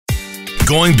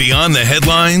Going beyond the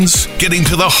headlines, getting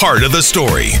to the heart of the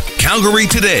story. Calgary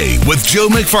Today with Joe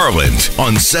McFarland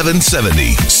on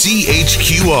 770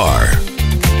 CHQR.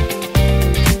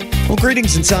 Well,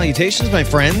 greetings and salutations, my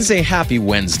friends. A happy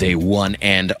Wednesday, one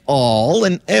and all.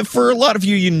 And for a lot of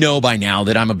you, you know by now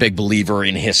that I'm a big believer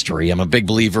in history. I'm a big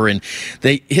believer in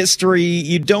the history.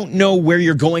 You don't know where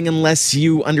you're going unless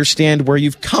you understand where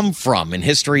you've come from. And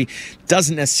history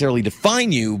doesn't necessarily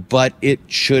define you, but it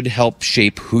should help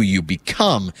shape who you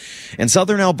become. And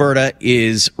Southern Alberta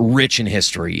is rich in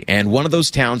history. And one of those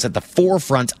towns at the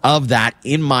forefront of that,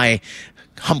 in my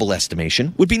humble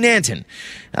estimation, would be Nanton.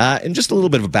 And just a little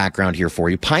bit of a background here for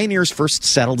you. Pioneers first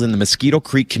settled in the Mosquito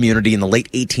Creek community in the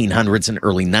late 1800s and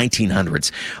early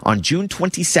 1900s. On June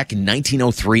 22nd,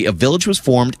 1903, a village was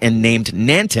formed and named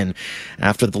Nanton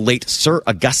after the late Sir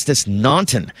Augustus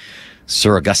Nanton.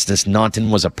 Sir Augustus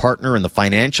Nanton was a partner in the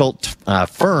financial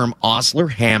firm Osler,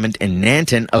 Hammond and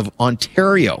Nanton of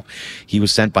Ontario. He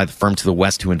was sent by the firm to the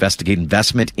west to investigate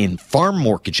investment in farm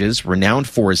mortgages. Renowned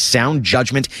for his sound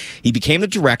judgment, he became the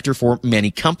director for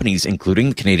many companies, including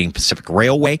the Canadian Pacific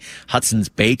Railway, Hudson's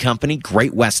Bay Company,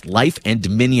 Great West Life, and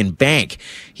Dominion Bank.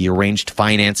 He arranged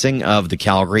financing of the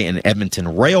Calgary and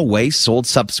Edmonton Railway, sold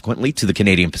subsequently to the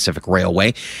Canadian Pacific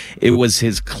Railway. It was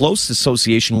his close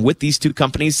association with these two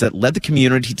companies that led the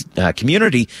community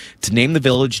to name the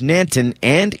village Nanton,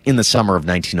 and in the summer of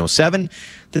 1907,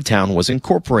 the town was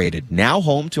incorporated. Now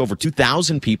home to over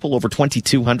 2,000 people, over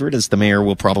 2,200, as the mayor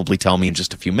will probably tell me in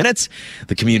just a few minutes.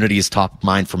 The community is top of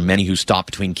mind for many who stop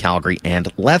between Calgary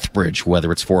and Lethbridge,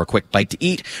 whether it's for a quick bite to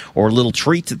eat or a little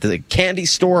treat at the candy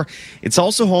store. It's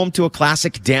also home to a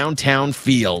classic downtown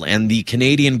feel and the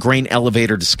Canadian Grain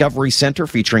Elevator Discovery Center,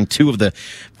 featuring two of the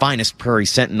finest prairie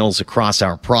sentinels across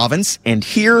our province. And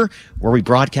here, where we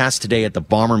broadcast today at the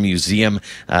Bomber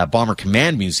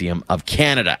Command Museum of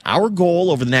Canada. Our goal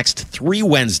over the next 3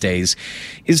 Wednesdays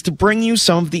is to bring you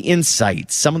some of the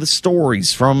insights, some of the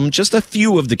stories from just a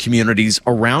few of the communities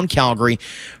around Calgary,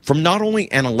 from not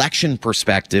only an election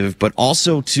perspective, but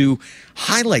also to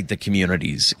highlight the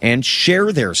communities and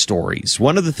share their stories.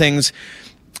 One of the things,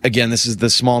 again, this is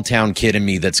the small town kid in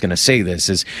me that's going to say this,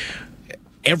 is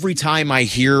every time I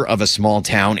hear of a small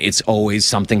town, it's always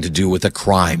something to do with a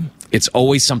crime. It's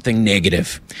always something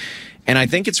negative. And I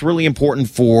think it's really important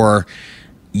for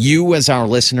you as our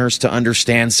listeners to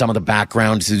understand some of the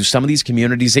background to some of these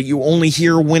communities that you only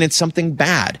hear when it's something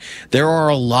bad. There are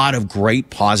a lot of great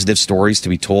positive stories to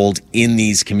be told in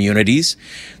these communities.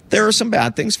 There are some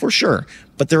bad things for sure,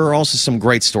 but there are also some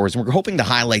great stories. And we're hoping to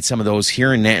highlight some of those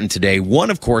here in Nanton today. One,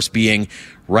 of course, being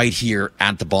right here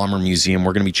at the Bomber Museum.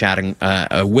 We're going to be chatting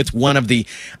with one of the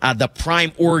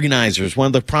prime organizers, one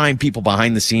of the prime people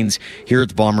behind the scenes here at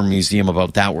the Bomber Museum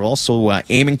about that. We're also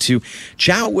aiming to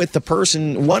chat with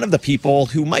one of the people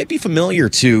who might be familiar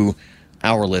to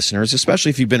our listeners,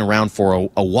 especially if you've been around for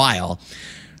a while.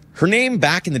 Her name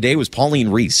back in the day was Pauline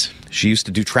Reese. She used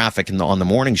to do traffic on the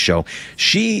morning show.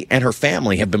 She and her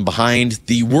family have been behind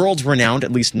the world-renowned,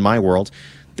 at least in my world,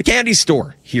 the candy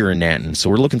store here in Nanton. So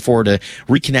we're looking forward to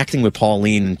reconnecting with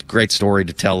Pauline. Great story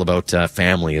to tell about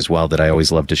family as well that I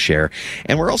always love to share.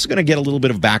 And we're also going to get a little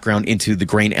bit of background into the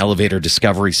Grain Elevator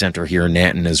Discovery Center here in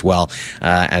Nanton as well.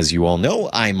 As you all know,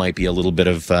 I might be a little bit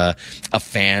of a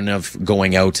fan of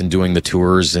going out and doing the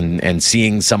tours and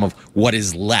seeing some of what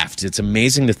is left. It's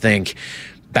amazing to think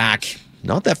back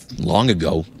not that long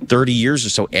ago, 30 years or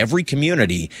so, every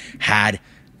community had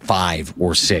 5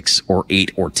 or 6 or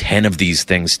 8 or 10 of these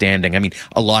things standing. I mean,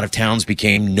 a lot of towns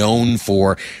became known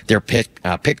for their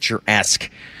picturesque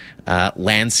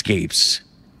landscapes,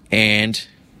 and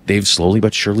they've slowly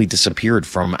but surely disappeared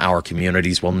from our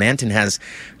communities. Well, Nanton has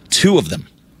 2 of them.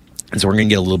 And so we're going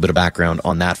to get a little bit of background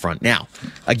on that front. Now,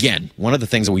 again, one of the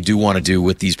things that we do want to do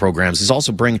with these programs is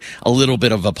also bring a little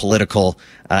bit of a political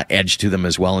edge to them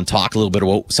as well, and talk a little bit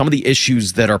about some of the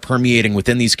issues that are permeating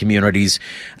within these communities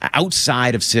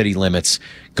outside of city limits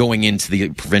going into the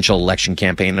provincial election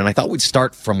campaign. And I thought we'd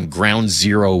start from ground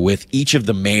zero with each of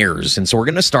the mayors. And so we're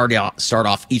going to start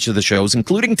off each of the shows,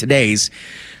 including today's,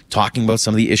 talking about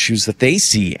some of the issues that they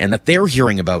see and that they're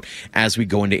hearing about as we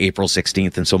go into April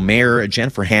 16th. And so Mayor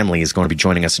Jennifer Hanley is going to be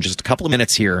joining us in just a couple of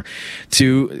minutes here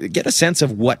to get a sense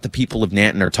of what the people of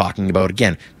Nanton are talking about.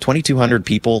 Again, 2,200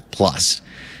 people plus.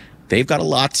 They've got a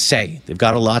lot to say. They've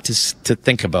got a lot to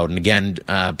think about. And again,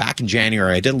 back in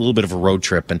January, I did a little bit of a road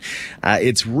trip, and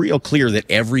it's real clear that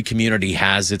every community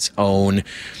has its own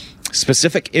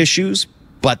specific issues,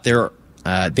 but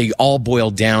they all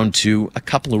boil down to a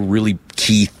couple of really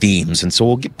key themes. And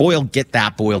so we'll get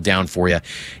that boiled down for you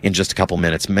in just a couple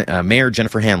minutes. Mayor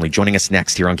Jennifer Hanley joining us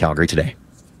next here on Calgary Today.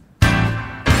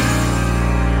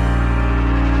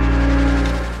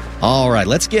 All right,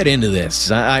 let's get into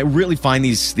this. I really find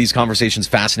these conversations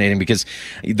fascinating because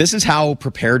this is how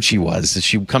prepared she was.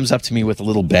 She comes up to me with a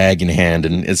little bag in hand,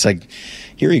 and it's like,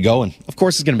 here you go. And of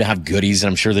course, it's going to have goodies,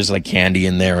 and I'm sure there's like candy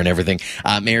in there and everything.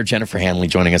 Mayor Jennifer Hanley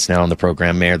joining us now on the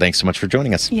program. Mayor, thanks so much for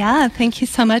joining us. Yeah, thank you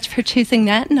so much for choosing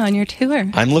Nanton on your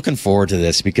tour. I'm looking forward to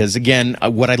this because, again,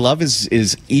 what I love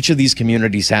is each of these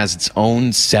communities has its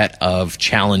own set of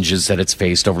challenges that it's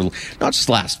faced over not just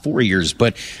the last 4 years,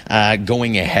 but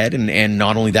going ahead. And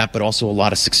not only that, but also a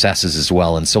lot of successes as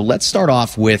well. And so let's start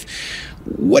off with,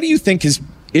 what do you think is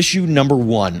issue number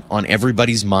one on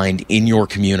everybody's mind in your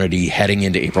community heading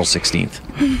into April 16th?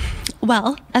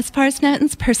 Well, as far as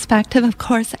Nanton's perspective, of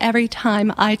course, every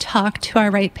time I talk to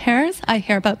our ratepayers, I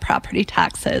hear about property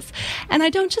taxes. And I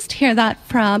don't just hear that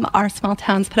from our small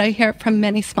towns, but I hear it from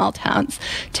many small towns.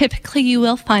 Typically, you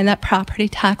will find that property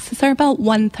taxes are about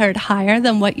 1/3 higher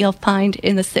than what you'll find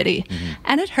in the city. Mm-hmm.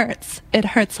 And it hurts. It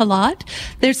hurts a lot.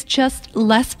 There's just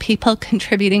less people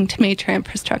contributing to major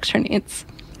infrastructure needs.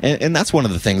 And that's one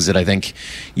of the things that I think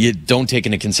you don't take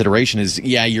into consideration is,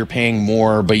 yeah, you're paying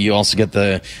more, but you also get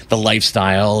the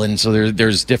lifestyle. And so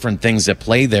there's different things that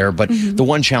play there. But the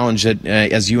one challenge that,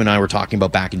 as you and I were talking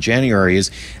about back in January,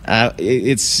 is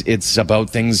it's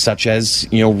about things such as,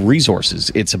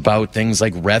 resources. It's about things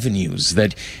like revenues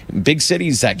that big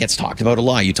cities, that gets talked about a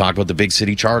lot. You talk about the big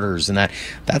city charters, and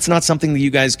that's not something that you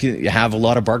guys can have a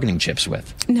lot of bargaining chips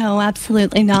with. No,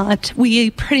 absolutely not. We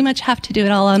pretty much have to do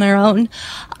it all on our own.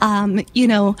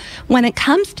 When it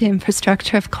comes to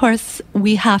infrastructure, of course,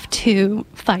 we have to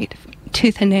fight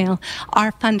tooth and nail.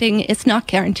 Our funding is not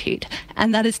guaranteed.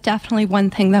 And that is definitely one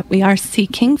thing that we are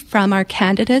seeking from our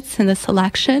candidates in this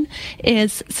election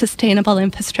is sustainable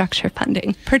infrastructure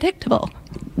funding. Predictable.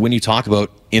 When you talk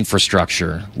about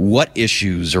infrastructure, what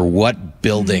issues or what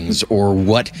buildings or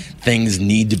what things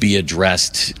need to be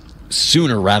addressed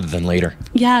sooner rather than later?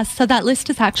 Yeah, so that list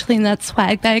is actually in that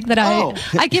swag bag that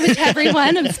I give it to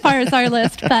everyone as far as our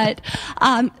list. But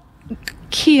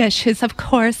key issues, of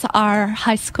course, our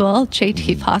high school,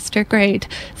 J.T. Foster, grade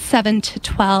 7 to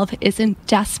 12, is in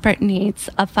desperate needs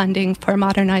of funding for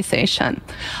modernization.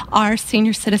 Our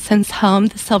senior citizens' home,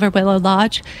 the Silver Willow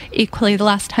Lodge, equally the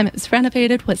last time it was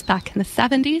renovated was back in the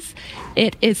 70s.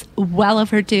 It is well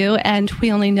overdue, and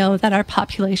we only know that our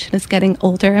population is getting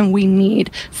older and we need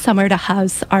somewhere to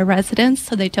house our residents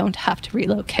so they don't have to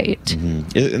relocate.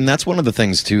 Mm-hmm. And that's one of the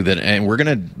things, too, and we're going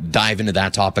to dive into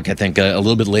that topic, I think, a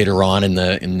little bit later on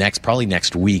probably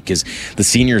next week, is the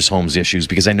seniors' homes issues,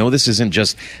 because I know this isn't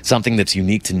just something that's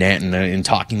unique to Nanton. In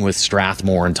talking with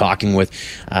Strathmore and talking with,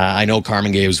 I know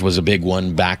Carmen Gaves was a big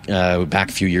one back a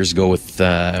few years ago with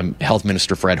Health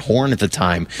Minister Fred Horn at the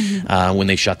time, when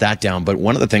they shut that down. But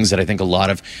one of the things that I think a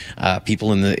lot of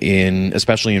people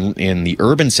especially in the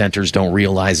urban centers don't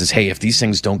realize is, hey, if these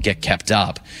things don't get kept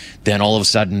up, then all of a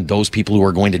sudden those people who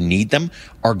are going to need them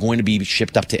are going to be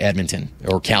shipped up to Edmonton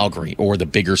or Calgary or the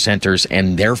bigger centers,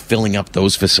 and they're filling up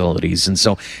those facilities. And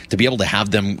so to be able to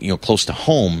have them, close to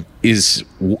home is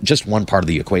just one part of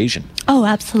the equation. Oh,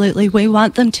 absolutely. We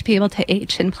want them to be able to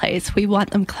age in place. We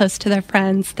want them close to their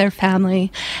friends, their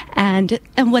family, and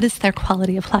what is their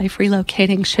quality of life?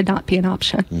 Relocating should not be an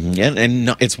option. Mm-hmm.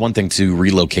 And it's one thing to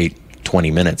relocate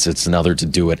 20 minutes. It's another to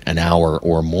do it an hour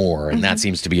or more. And that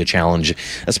seems to be a challenge,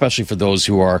 especially for those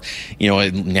who are,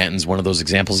 Nanton's one of those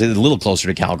examples. It's a little closer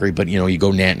to Calgary, but, you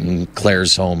go Nanton,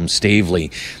 Clare's home,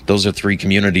 Stavely. Those are three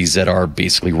communities that are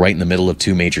basically right in the middle of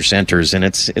two major centers. And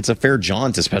it's a fair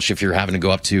jaunt, especially if you're having to go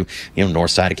up to,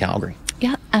 north side of Calgary.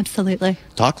 Yeah, absolutely.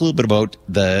 Talk a little bit about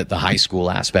the high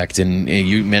school aspect. And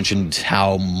you mentioned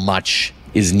how much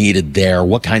is needed there.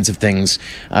 What kinds of things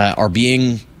are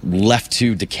being left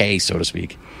to decay, so to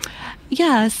speak?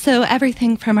 Yeah, so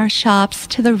everything from our shops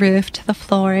to the roof to the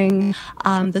flooring,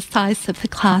 the size of the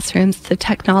classrooms, the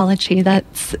technology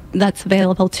that's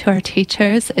available to our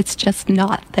teachers, it's just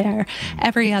not there.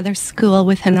 Every other school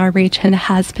within our region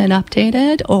has been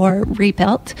updated or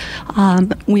rebuilt.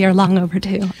 We are long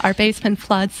overdue. Our basement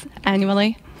floods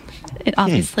annually. It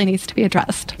obviously needs to be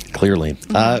addressed. Clearly.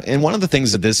 And one of the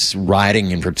things that this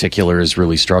riding in particular has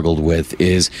really struggled with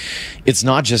is it's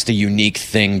not just a unique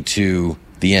thing to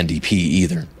the NDP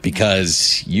either,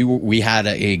 because we had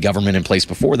a government in place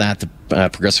before that, the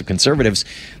Progressive Conservatives.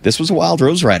 This was a wild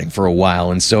rose riding for a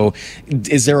while. And so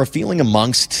is there a feeling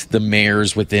amongst the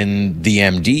mayors within the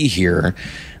MD here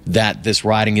that this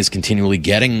riding is continually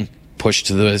getting pushed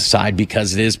to the side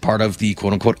because it is part of the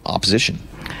quote-unquote opposition?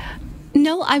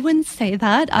 No, I wouldn't say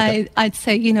that. Okay. I'd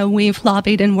say, we've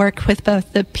lobbied and worked with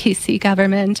both the PC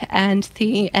government and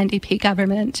the NDP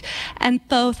government, and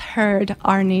both heard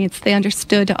our needs. They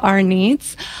understood our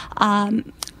needs.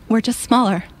 We're just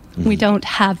smaller. We don't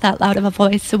have that loud of a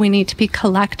voice, so we need to be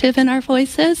collective in our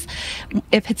voices.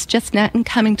 If it's just Nanton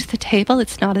coming to the table,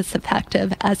 it's not as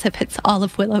effective as if it's all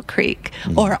of Willow Creek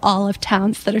or all of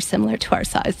towns that are similar to our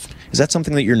size. Is that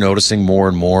something that you're noticing more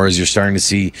and more as you're starting to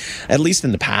see, at least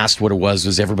in the past, what it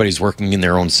was everybody's working in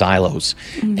their own silos.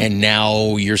 And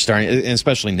now you're starting,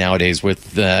 especially nowadays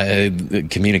with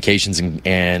communications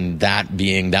and that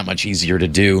being that much easier to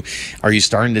do, are you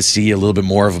starting to see a little bit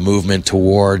more of a movement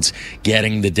towards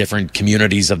getting the different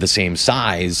communities of the same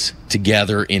size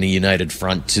together in a united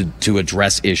front to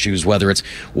address issues, whether it's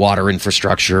water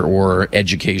infrastructure or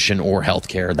education or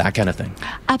healthcare, that kind of thing?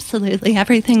 Absolutely.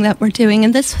 Everything that we're doing.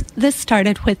 And this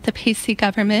started with the PC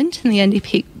government, and the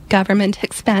NDP government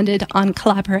expanded on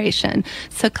collaboration.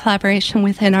 So collaboration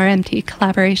within our MD,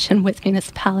 collaboration with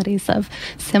municipalities of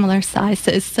similar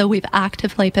sizes. So we've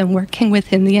actively been working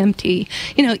within the MD.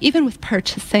 You know, even with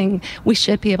purchasing, we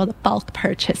should be able to bulk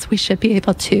purchase. We should be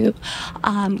able to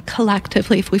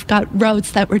collectively, if we've got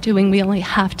roads that we're doing, we only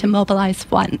have to mobilize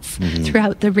once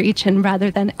throughout the region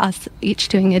rather than us each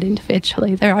doing it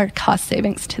individually. There are cost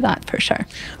savings to that for sure.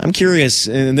 I'm curious,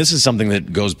 and this is something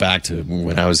that goes back to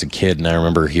when I was a kid, and I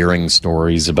remember hearing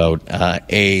stories about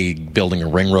building a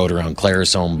ring road around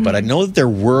Claresholm, but I know that there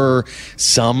were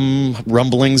some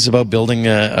rumblings about building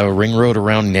a ring road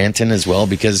around Nanton as well,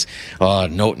 because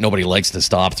nobody likes to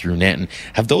stop through Nanton.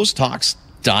 Have those talks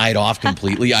died off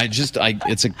completely?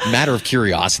 It's a matter of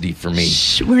curiosity for me.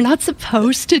 We're not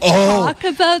supposed to talk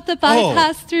about the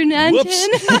bypass through Nanton.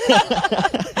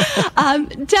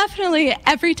 Definitely,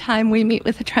 every time we meet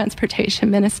with the transportation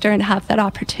minister and have that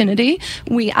opportunity,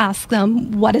 we ask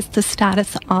them, what is the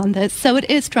status on this? So it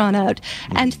is drawn out.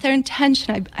 And their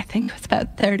intention, I think it was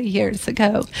about 30 years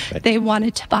ago, they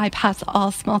wanted to bypass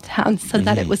all small towns so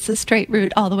that it was a straight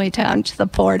route all the way down to the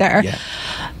border. Yeah.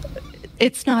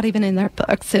 It's not even in their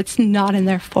books. It's not in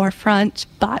their forefront,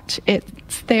 but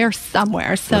it's there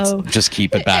somewhere. So let's just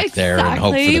keep it back there and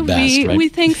hope for the best. We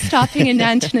think stopping in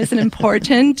Nanton is an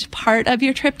important part of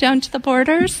your trip down to the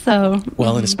border. So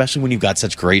and especially when you've got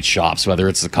such great shops, whether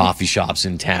it's the coffee shops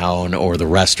in town or the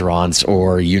restaurants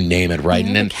or you name it, right?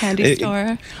 And then candy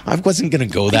store. I wasn't going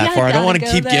to go that far. I don't want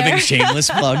to keep giving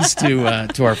shameless plugs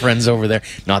to our friends over there.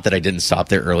 Not that I didn't stop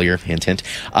there earlier. Hint, hint.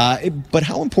 But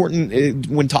how important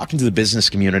when talking to the business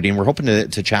community, and we're hoping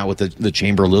to chat with the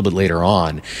chamber a little bit later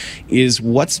on, is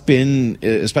what's been,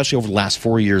 especially over the last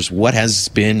 4 years, what has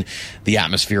been the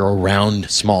atmosphere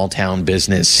around small town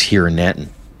business here in Nanton?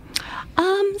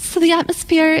 So the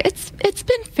atmosphere, it's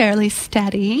been fairly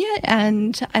steady,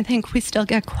 and I think we still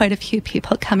get quite a few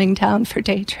people coming down for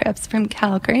day trips from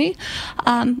Calgary.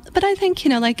 But I think,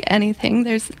 like anything,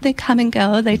 they come and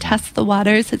go, they test the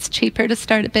waters. It's cheaper to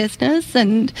start a business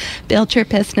and build your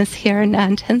business here in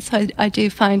Nanton. So I do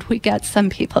find we get some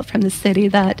people from the city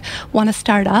that want to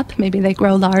start up. Maybe they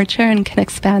grow larger and can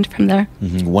expand from there.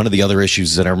 One of the other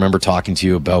issues that I remember talking to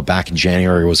you about back in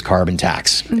January was carbon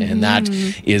tax. And that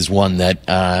is one that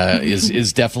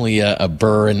is definitely a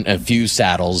burr and a few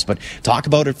saddles, but talk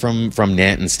about it from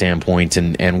Nanton's standpoint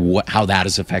and how that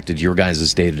has affected your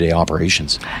guys' day-to-day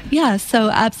operations. Yeah, so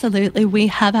absolutely. We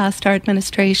have asked our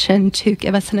administration to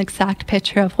give us an exact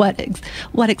picture of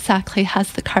what exactly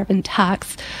has the carbon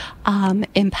tax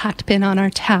impact been on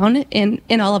our town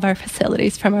in all of our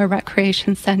facilities, from our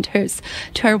recreation centers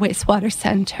to our wastewater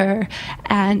center,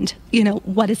 and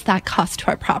what does that cost to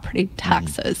our property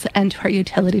taxes and to our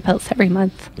utility bills every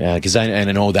month. Yeah, because I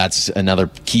know that's another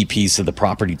key piece of the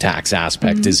property tax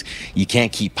aspect is you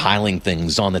can't keep piling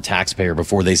things on the taxpayer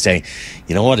before they say,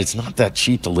 you know what, it's not that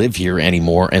cheap to live here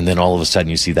anymore, and then all of a sudden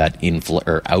you see that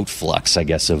outflux, I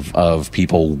guess, of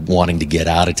people wanting to get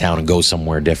out of town and go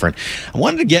somewhere different. I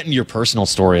wanted to get into your personal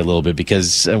story a little bit,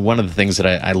 because one of the things that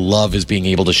I love is being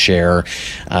able to share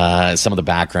some of the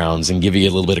backgrounds and give you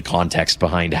a little bit of context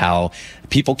behind how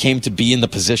people came to be in the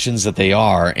positions that they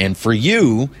are. And for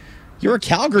you, you're a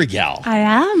Calgary gal. I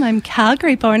am. I'm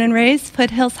Calgary, born and raised.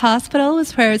 Foothills Hospital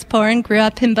was where I was born. Grew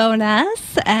up in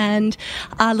Bowness, and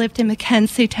lived in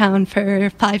Mackenzie Town for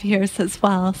 5 years as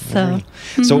well. So,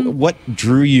 So what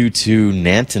drew you to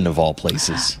Nanton of all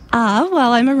places?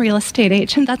 Well, I'm a real estate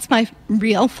agent. That's my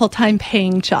real full-time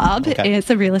paying job, is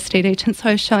a real estate agent. So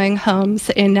I was showing homes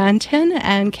in Nanton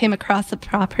and came across a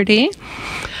property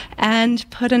and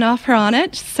put an offer on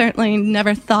it. Certainly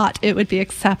never thought it would be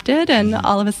accepted. And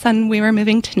all of a sudden we were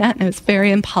moving to Nanton. It was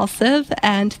very impulsive,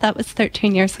 and that was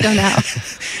 13 years ago now.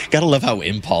 Gotta love how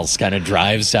impulse kind of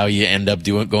drives how you end up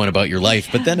going about your life.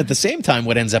 But then at the same time,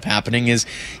 what ends up happening is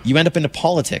you end up into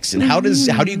politics. And how do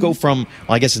you go from,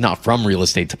 well, I guess it's not from real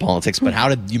estate to politics, but how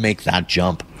did you make that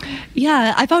jump?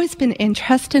 Yeah, I've always been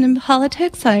interested in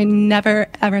politics. I never,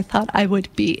 ever thought I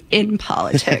would be in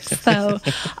politics. So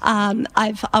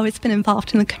I've always been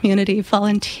involved in the community,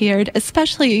 volunteered,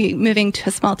 especially moving to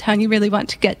a small town. You really want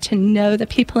to get to know the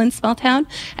people in small town,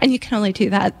 and you can only do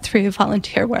that through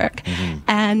volunteer work.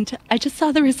 And I just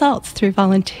saw the results through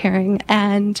volunteering,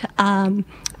 and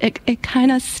it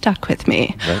kind of stuck with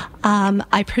me. Right.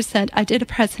 I did a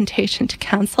presentation to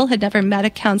council, had never met a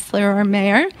councillor or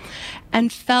mayor,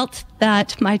 and felt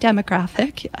that my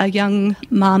demographic, a young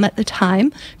mom at the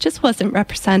time, just wasn't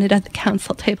represented at the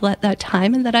council table at that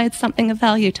time, and that I had something of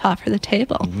value to offer the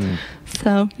table.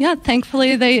 So, yeah,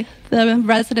 thankfully the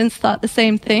residents thought the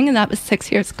same thing, and that was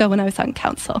 6 years ago when I was on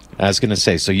council. I was going to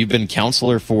say, so you've been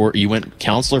you went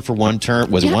councillor for one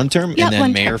term, was it one term? Yeah, and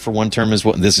then mayor for one term as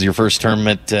well. This is your first term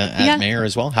at mayor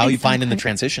as well. How are you finding the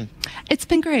transition? It's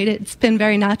been great. It's been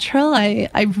very natural.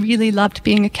 I really loved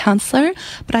being a councillor,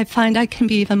 but I find I can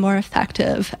be even more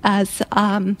effective as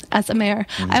a mayor.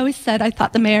 I always said I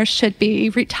thought the mayor should be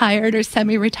retired or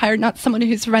semi-retired, not someone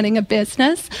who's running a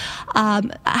business.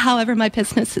 However, my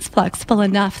business is flexible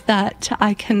enough that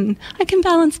I can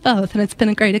balance both, and it's been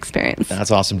a great experience.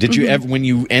 That's awesome. Did you ever, when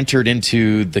you entered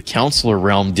into the councillor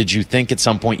realm, did you think at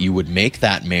some point you would make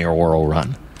that mayoral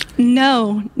run?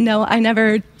 No, I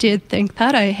never did think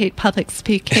that. I hate public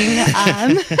speaking.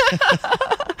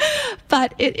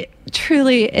 But it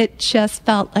truly just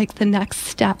felt like the next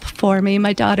step for me.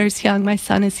 My daughter's young, my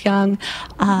son is young.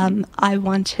 I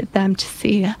wanted them to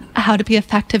see how to be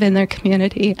effective in their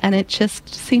community, and it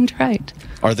just seemed right.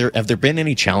 Have there been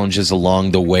any challenges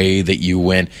along the way that you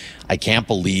went, I can't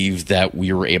believe that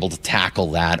we were able to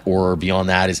tackle that, or beyond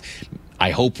that is, I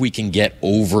hope we can get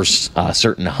over a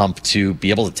certain hump to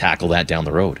be able to tackle that down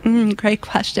the road? Great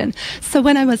question. So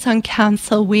when I was on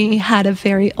council, we had a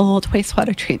very old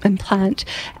wastewater treatment plant,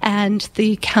 and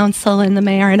the council and the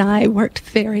mayor and I worked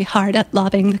very hard at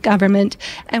lobbying the government,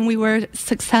 and we were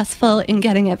successful in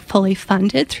getting it fully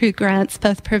funded through grants,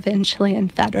 both provincially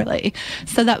and federally.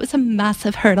 So that was a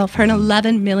massive hurdle for an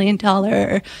 $11 million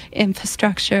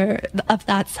infrastructure of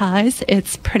that size.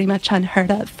 It's pretty much unheard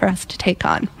of for us to take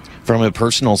on. From a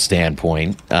personal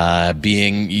standpoint,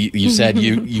 you said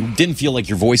you didn't feel like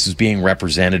your voice was being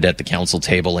represented at the council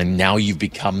table, and now you've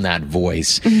become that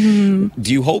voice. Do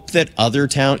you hope that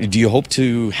do you hope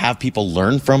to have people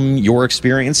learn from your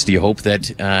experience? Do you hope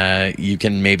that you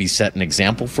can maybe set an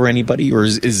example for anybody, or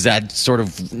is that sort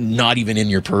of not even in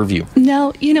your purview?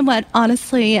 No, you know what,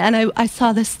 honestly, and I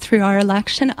saw this through our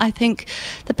election, I think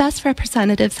the best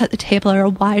representatives at the table are a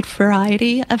wide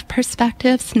variety of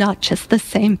perspectives, not just the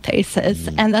same faces.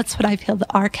 And that's what I feel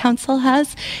that our council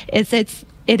has,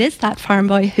 it is that farm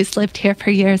boy who's lived here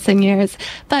for years and years,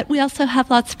 but we also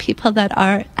have lots of people that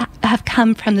have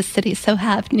come from the city, so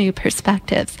have new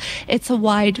perspectives. It's a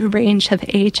wide range of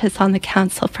ages on the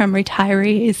council, from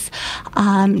retirees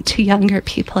to younger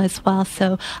people as well.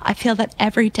 So I feel that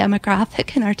every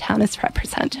demographic in our town is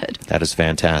represented. That is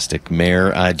fantastic.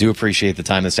 Mayor, I do appreciate the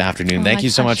time this afternoon. Thank you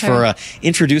so much for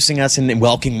introducing us and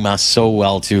welcoming us so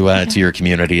well to your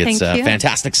community. It's a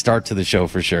fantastic start to the show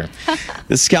for sure.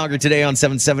 This is Calgary Today on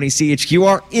 770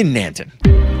 CHQR in Nanton.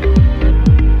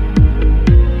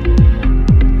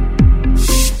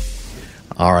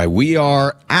 All right, we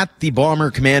are at the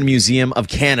Bomber Command Museum of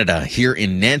Canada here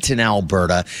in Nanton,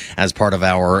 Alberta, as part of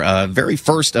our very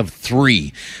first of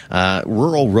 3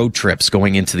 rural road trips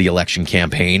going into the election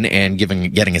campaign and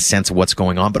getting a sense of what's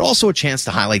going on, but also a chance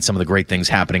to highlight some of the great things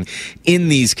happening in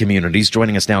these communities.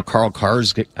 Joining us now, Carl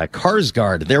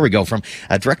Karsgaard, there we go, from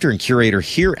Director and Curator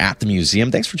here at the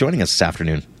museum. Thanks for joining us this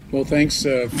afternoon. Well, thanks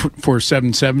for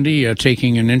 770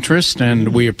 taking an interest,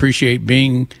 and we appreciate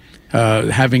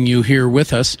having you here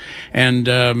with us. And,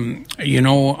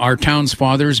 our town's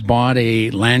fathers bought a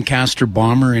Lancaster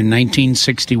bomber in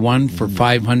 1961 for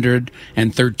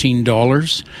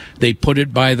 $513. They put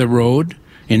it by the road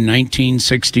in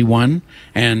 1961,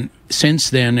 and since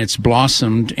then it's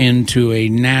blossomed into a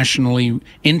internationally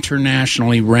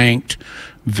ranked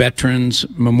veterans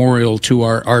memorial to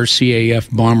our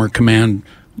RCAF Bomber Command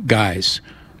guys.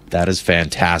 That is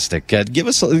fantastic. Give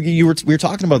us, we were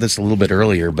talking about this a little bit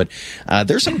earlier, but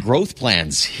there's some growth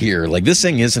plans here. Like, this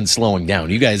thing isn't slowing down.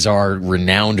 You guys are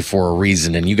renowned for a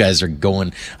reason, and you guys are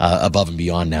going above and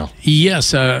beyond now.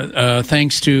 Yes,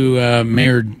 thanks to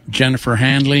Mayor Jennifer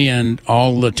Handley and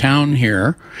all the town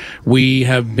here, we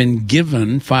have been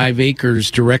given 5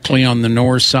 acres directly on the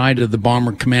north side of the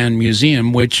Bomber Command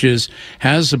Museum, which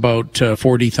has about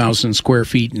 40,000 square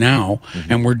feet now,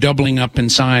 and we're doubling up in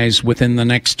size within the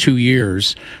next 2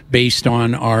 years based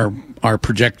on our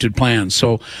projected plans.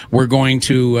 So we're going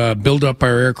to build up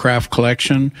our aircraft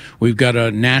collection. We've got a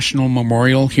national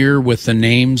memorial here with the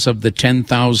names of the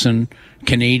 10,000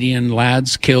 Canadian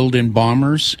lads killed in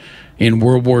bombers in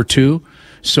World War II.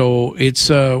 So it's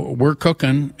we're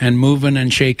cooking and moving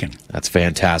and shaking. That's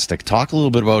fantastic. Talk a little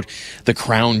bit about the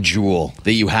crown jewel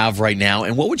that you have right now,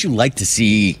 and what would you like to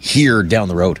see here down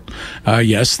the road?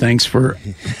 Yes, thanks for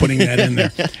putting that in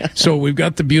there. So we've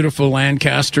got the beautiful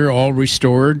Lancaster all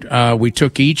restored. We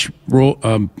took each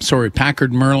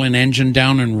Packard Merlin engine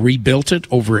down and rebuilt it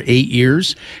over 8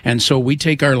 years, and so we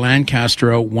take our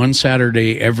Lancaster out one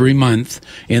Saturday every month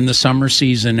in the summer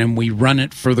season, and we run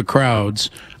it for the crowds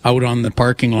out on the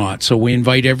parking lot. So we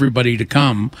invite everybody to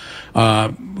come,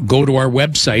 go to our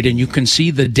website, and you can see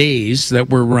the days that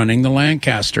we're running the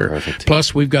Lancaster. Perfect.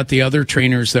 Plus, we've got the other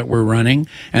trainers that we're running.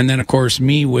 And then, of course,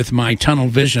 me with my tunnel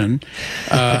vision.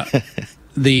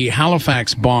 The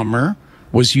Halifax bomber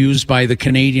was used by the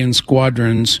Canadian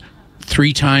squadrons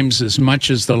 3 times as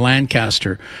much as the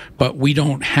Lancaster, but we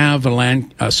don't have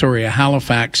a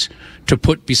Halifax to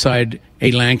put beside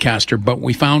a Lancaster, but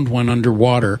we found one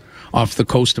underwater off the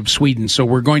coast of Sweden. So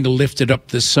we're going to lift it up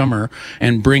this summer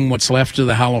and bring what's left of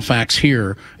the Halifax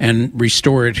here and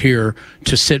restore it here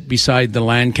to sit beside the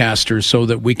Lancaster so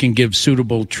that we can give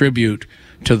suitable tribute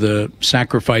to the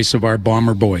sacrifice of our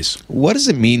bomber boys. What does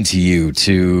it mean to you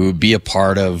to be a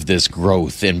part of this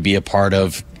growth and be a part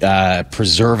of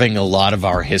preserving a lot of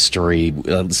our history,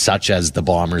 such as the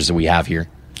bombers that we have here?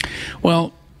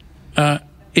 Well,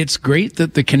 it's great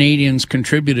that the Canadians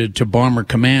contributed to Bomber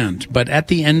Command, but at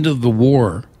the end of the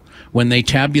war, when they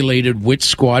tabulated which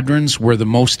squadrons were the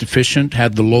most efficient,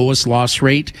 had the lowest loss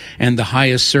rate, and the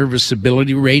highest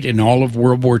serviceability rate in all of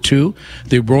World War II,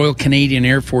 the Royal Canadian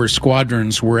Air Force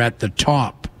squadrons were at the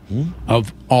top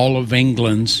of all of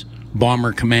England's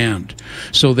Bomber Command.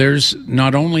 So there's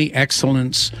not only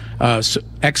excellence,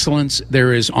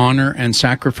 there is honor and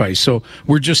sacrifice. So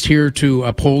we're just here to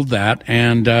uphold that,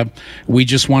 and we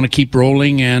just want to keep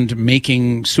rolling and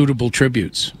making suitable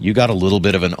tributes. You got a little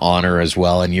bit of an honor as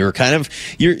well, and you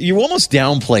almost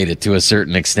downplayed it to a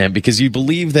certain extent because you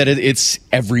believe that it's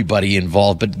everybody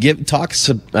involved. But talk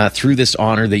us through this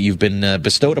honor that you've been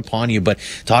bestowed upon you, but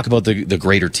talk about the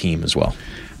greater team as well.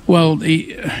 Well,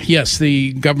 yes,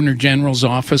 the Governor General's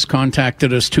office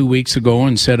contacted us 2 weeks ago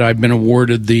and said I've been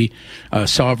awarded the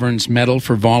Sovereign's Medal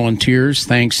for Volunteers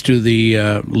thanks to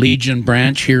the Legion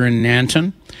branch here in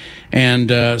Nanton.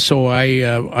 And so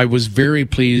I was very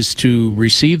pleased to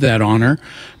receive that honor.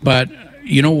 But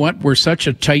you know what? We're such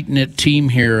a tight-knit team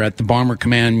here at the Bomber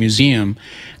Command Museum.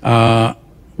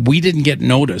 We didn't get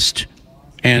noticed.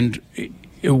 And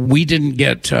we didn't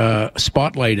get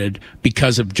spotlighted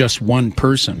because of just one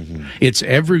person. Mm-hmm. It's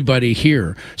everybody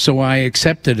here. So I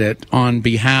accepted it on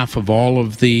behalf of all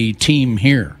of the team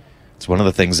here. It's one of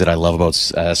the things that I love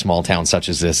about a small town such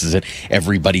as this is that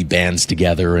everybody bands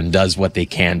together and does what they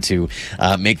can to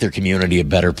make their community a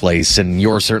better place. And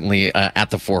you're certainly at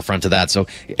the forefront of that. So,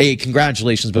 A,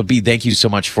 congratulations, but B, thank you so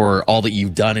much for all that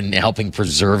you've done in helping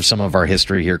preserve some of our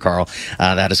history here, Carl.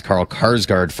 That is Carl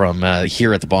Karsgaard from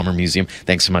here at the Bomber Museum.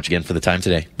 Thanks so much again for the time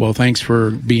today. Well, thanks for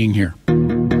being here.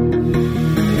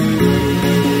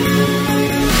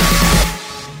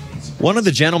 One of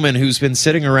the gentlemen who's been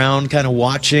sitting around kind of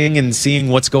watching and seeing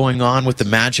what's going on with the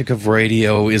magic of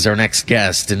radio is our next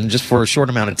guest. And just for a short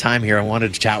amount of time here, I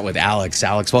wanted to chat with Alex.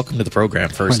 Alex, welcome to the program,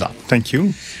 first off. Thank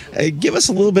you. Give us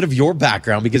a little bit of your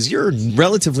background, because you're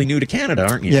relatively new to Canada,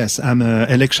 aren't you? Yes, I'm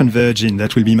an election virgin.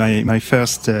 That will be my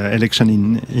first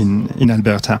election in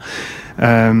Alberta.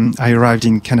 I arrived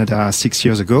in Canada 6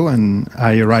 years ago, and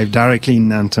I arrived directly in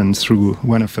Nanton through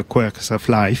one of the quirks of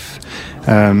life.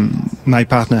 My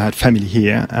partner had family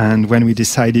here, and when we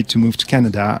decided to move to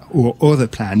Canada, our other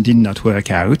plan did not work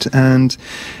out, and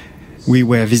we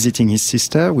were visiting his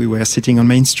sister. We were sitting on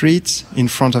Main Street in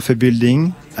front of a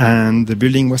building, and the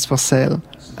building was for sale.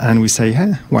 And we say,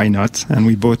 hey, why not? And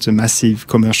we bought a massive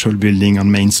commercial building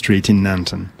on Main Street in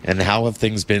Nanton. And how have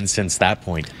things been since that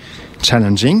point?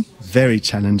 Challenging, very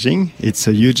challenging. It's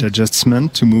a huge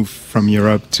adjustment to move from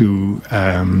Europe to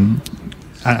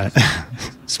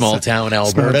small town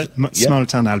Alberta. Small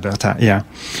town Alberta, yeah.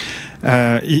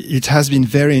 It has been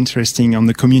very interesting on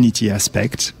the community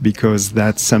aspect, because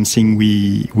that's something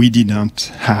we did not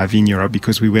have in Europe,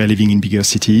 because we were living in bigger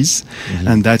cities. Mm-hmm.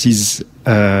 And that is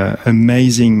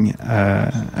amazing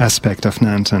aspect of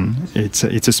Nanton.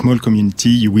 It's a small community.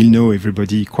 You will know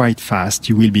everybody quite fast.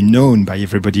 You will be known by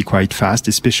everybody quite fast,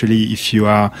 especially if you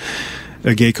are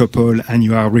a gay couple and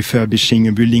you are refurbishing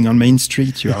a building on Main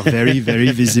Street, you are very,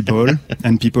 very visible,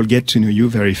 and people get to know you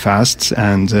very fast.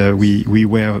 And we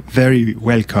were very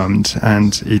welcomed,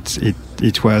 and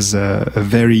it was a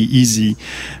very easy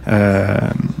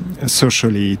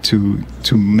socially to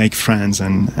make friends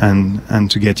and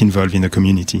to get involved in the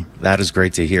community. That is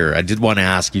great to hear. I did want to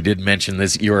ask, you did mention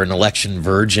this, you're an election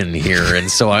virgin here, and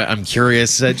so I'm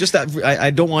curious, I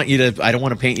don't want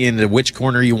to paint you into which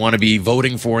corner you want to be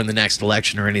voting for in the next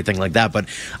election or anything like that, but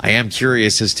I am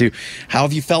curious as to how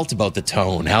have you felt about the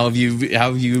tone? What have you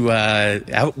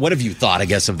thought, I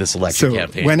guess, of this election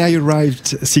campaign? When I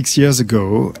arrived 6 years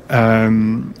ago,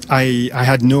 I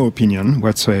had no opinion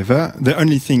whatsoever. The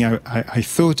only thing I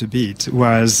thought a bit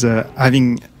was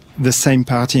having the same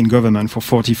party in government for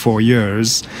 44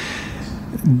 years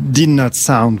did not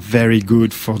sound very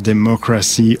good for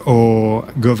democracy or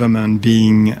government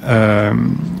being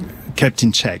kept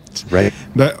in check. Right.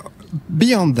 But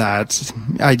beyond that,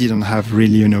 I didn't have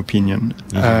really an opinion.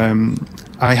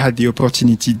 I had the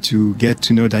opportunity to get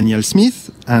to know Danielle Smith,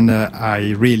 and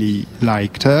I really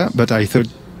liked her, but I thought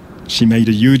she made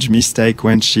a huge mistake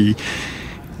when she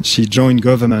joined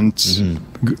government,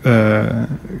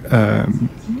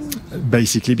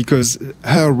 basically because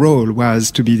her role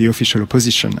was to be the official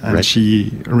opposition, and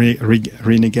she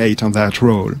reneged on that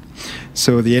role.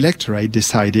 So the electorate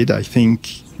decided, I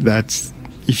think, that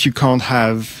if you can't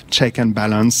have check and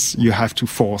balance, you have to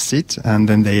force it, and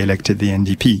then they elected the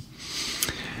NDP.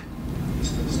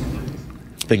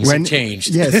 Things have changed.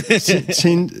 Yes,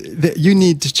 you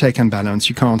need to check and balance.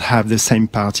 You can't have the same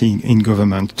party in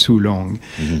government too long.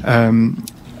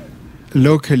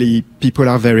 Locally, people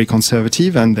are very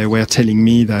conservative, and they were telling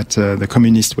me that the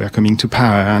communists were coming to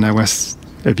power, and I was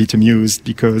a bit amused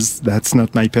because that's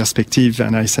not my perspective.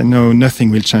 And I said, no, nothing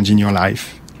will change in your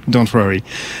life. Don't worry.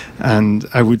 And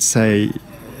I would say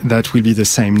that will be the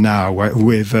same now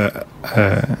with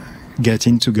get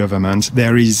into government.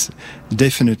 There is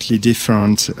definitely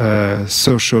different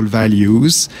social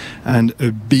values and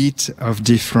a bit of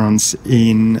difference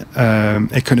in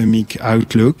economic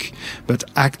outlook, but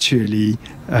actually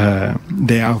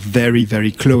they are very,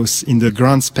 very close in the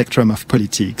grand spectrum of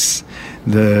politics.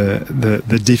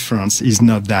 The difference is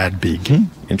not that big.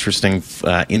 Interesting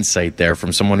insight there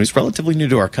from someone who's relatively new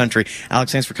to our country.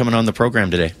 Alex, thanks for coming on the program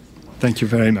today. Thank you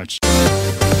very much.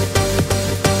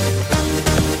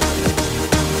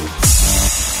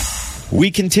 We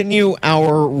continue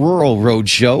our Rural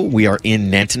Roadshow. We are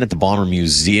in Nanton at the Bomber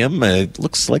Museum. It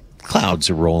looks like clouds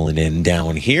are rolling in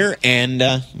down here, and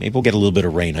maybe we'll get a little bit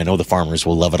of rain. I know the farmers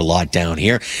will love it a lot down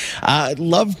here. I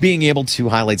love being able to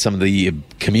highlight some of the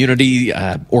community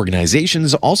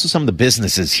organizations, also some of the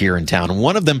businesses here in town. And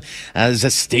one of them is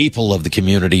a staple of the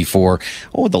community for,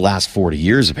 the last 40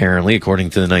 years, apparently,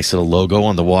 according to the nice little logo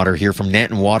on the water here from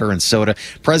Nanton Water and Soda.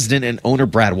 President and owner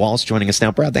Brad Wallace joining us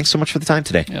now. Brad, thanks so much for the time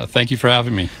today. Yeah, thank you for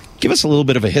having me. Give us a little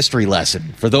bit of a history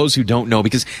lesson for those who don't know,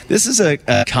 because this is a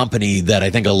company that I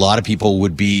think a lot of people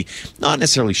would be not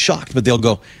necessarily shocked, but they'll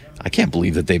go, I can't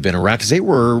believe that they've been around, because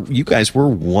you guys were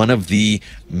one of the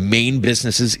main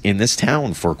businesses in this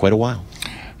town for quite a while.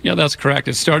 Yeah, that's correct.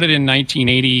 It started in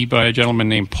 1980 by a gentleman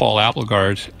named Paul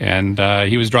Applegard, and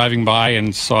he was driving by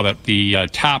and saw that the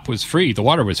tap was free. The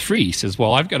water was free. He says,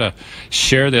 well, I've got to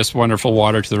share this wonderful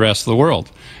water to the rest of the world.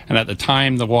 And at the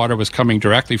time, the water was coming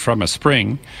directly from a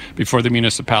spring before the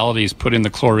municipalities put in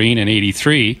the chlorine in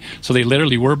 83. So they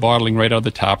literally were bottling right out of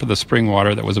the tap of the spring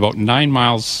water that was about 9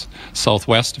 miles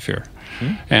southwest of here.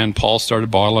 And Paul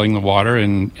started bottling the water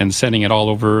and sending it all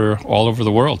over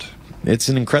the world. It's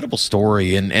an incredible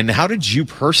story. And how did you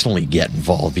personally get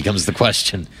involved becomes the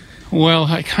question. Well,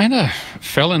 I kind of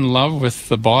fell in love with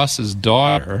the boss's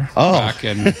daughter back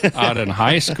out in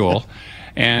high school.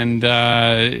 And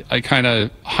I kind of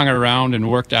hung around and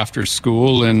worked after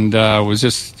school and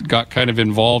got kind of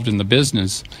involved in the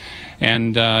business.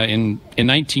 And in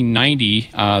 1990,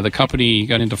 the company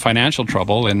got into financial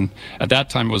trouble. And at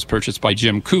that time, it was purchased by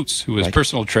Jim Coots, who was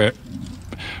personal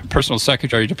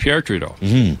secretary to Pierre Trudeau.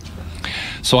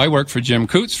 So I worked for Jim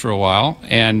Coots for a while,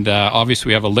 and obviously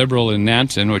we have a Liberal in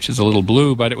Nanton, which is a little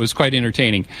blue, but it was quite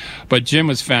entertaining. But Jim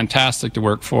was fantastic to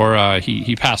work for.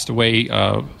 He passed away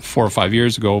 4 or 5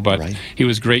 years ago, but he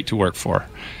was great to work for.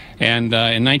 And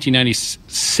in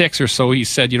 1996 or so, he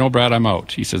said, Brad, I'm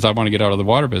out. He says, I want to get out of the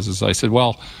water business. I said,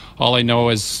 well, all I know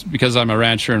is, because I'm a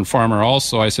rancher and farmer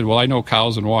also, I said, well, I know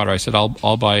cows and water. I said, I'll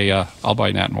buy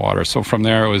Nanton Water. So from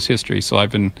there, it was history. So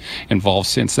I've been involved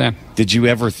since then. Did you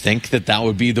ever think that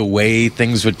would be the way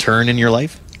things would turn in your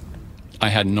life? I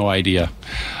had no idea.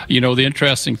 The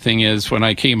interesting thing is when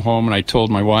I came home and I told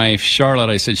my wife, Charlotte,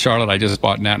 I just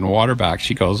bought Nanton water back.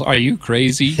 She goes, are you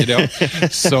crazy?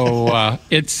 So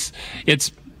it's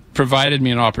provided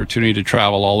me an opportunity to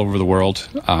travel all over the world.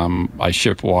 I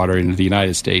ship water into the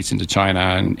United States, into China,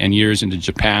 and years into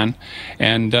Japan,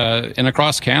 and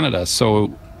across Canada.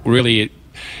 So really,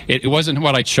 it wasn't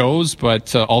what I chose,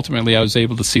 but ultimately I was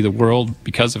able to see the world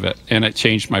because of it, and it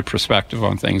changed my perspective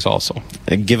on things also.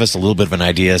 And give us a little bit of an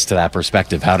idea as to that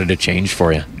perspective. How did it change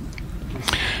for you?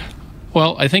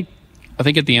 Well, I think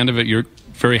at the end of it, you're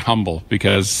very humble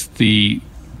because the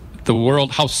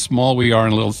world, how small we are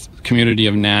in a little community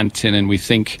of Nanton, and we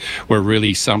think we're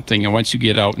really something. And once you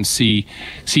get out and see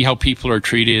how people are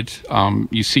treated,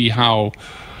 you see how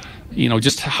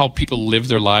just how people live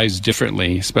their lives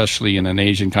differently, especially in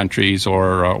Asian countries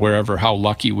or wherever, how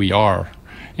lucky we are.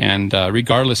 And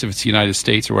regardless if it's the United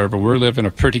States or wherever, we live in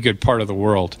a pretty good part of the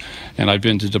world. And I've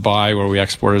been to Dubai where we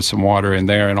exported some water in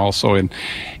there, and also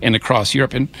in across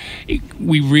Europe. And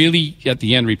we really, at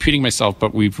the end, repeating myself,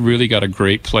 but we've really got a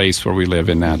great place where we live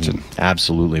in Nanton.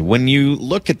 Absolutely. When you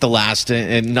look at the last,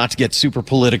 and not to get super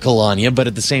political on you, but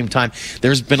at the same time,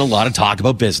 there's been a lot of talk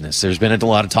about business. There's been a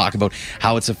lot of talk about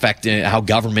how it's affected, how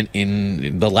government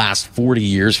in the last 40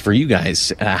 years for you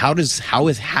guys, how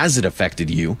has it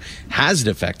affected you? Has it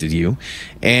affected you,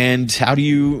 and how have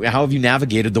you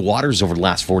navigated the waters over the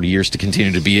last 40 years to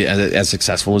continue to be as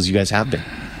successful as you guys have been?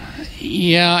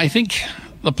 Yeah, I think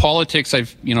the politics, I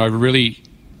really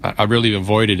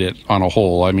avoided it on a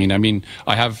whole. I mean,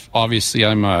 I have, obviously,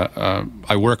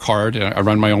 I work hard. I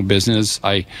run my own business.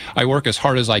 I work as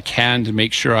hard as I can to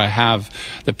make sure I have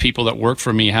the people that work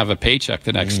for me have a paycheck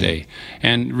the next day.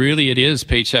 And really, it is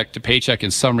paycheck to paycheck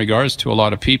in some regards to a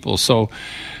lot of people. So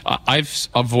I've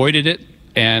avoided it.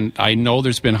 And I know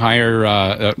there's been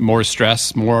more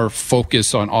stress, more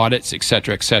focus on audits, et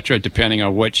cetera, depending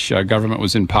on which government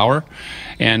was in power.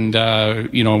 And,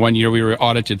 1 year we were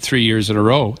audited 3 years in a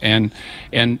row. And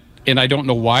I don't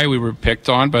know why we were picked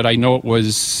on, but I know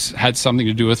it had something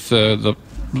to do with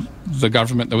the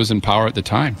government that was in power at the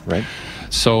time. Right.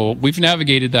 So we've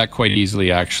navigated that quite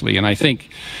easily, actually. And I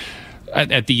think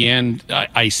at the end,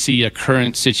 I see a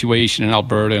current situation in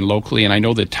Alberta and locally, and I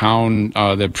know the town,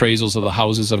 the appraisals of the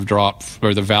houses have dropped,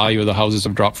 or the value of the houses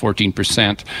have dropped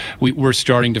 14%. We're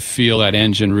starting to feel that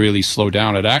engine really slow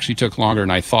down. It actually took longer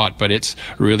than I thought, but it's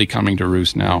really coming to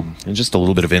roost now. And just a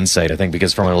little bit of insight, I think,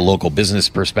 because from a local business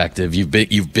perspective, you've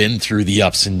been through the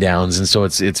ups and downs, and so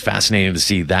it's fascinating to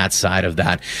see that side of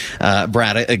that.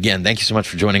 Brad, again, thank you so much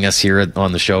for joining us here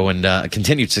on the show, and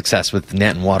continued success with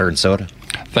Nanton Water and Soda.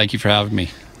 Thank you for having me.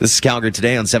 This is Calgary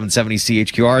Today on 770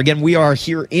 CHQR. Again, we are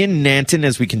here in Nanton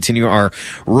as we continue our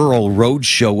Rural Road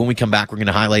Show. When we come back, we're going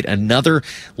to highlight another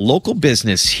local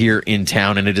business here in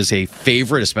town, and it is a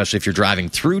favorite, especially if you're driving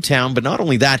through town. But not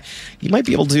only that, you might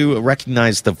be able to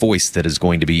recognize the voice that is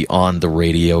going to be on the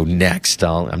radio next.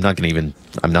 I'm not even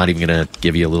going to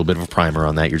give you a little bit of a primer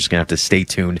on that. You're just going to have to stay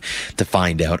tuned to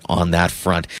find out on that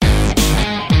front.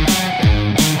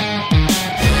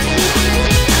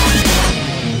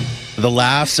 The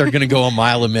laughs are going to go a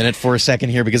mile a minute for a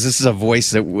second here, because this is a voice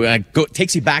that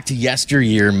takes you back to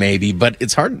yesteryear, maybe, but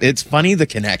it's hard. It's funny, the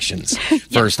connections.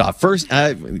 First off,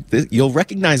 you'll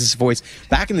recognize this voice.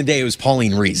 Back in the day, it was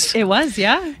Pauline Reese. It was,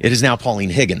 yeah. It is now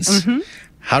Pauline Higgins. Mm-hmm.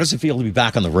 How does it feel to be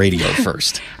back on the radio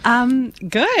first?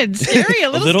 Good. Scary.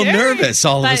 A little scary. Nervous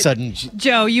all of a sudden.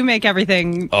 Joe, you make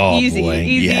everything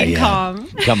easy and calm.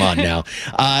 Come on now.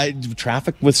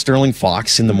 Traffic with Sterling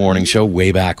Fox in the morning show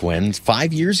way back when.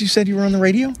 5 years you said you were on the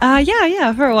radio?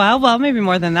 Yeah, for a while. Well, maybe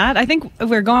more than that. I think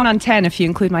we're going on 10 if you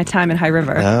include my time in High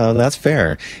River. Oh, that's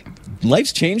fair.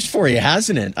 Life's changed for you,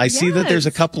 hasn't it? I see that there's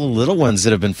a couple of little ones that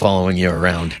have been following you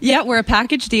around. Yeah, we're a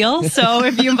package deal. So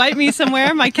if you invite me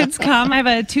somewhere, my kids come. I have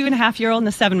a 2.5-year-old and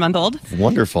a 7-month-old.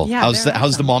 Wonderful. Yeah,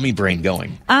 how's the mommy brain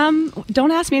going? Don't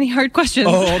ask me any hard questions.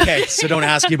 Oh, okay. So don't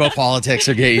ask you about politics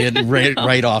or get you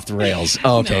right off the rails.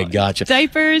 Okay, gotcha.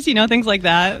 Diapers, things like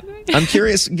that. I'm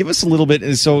curious, give us a little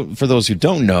bit. So for those who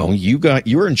don't know, you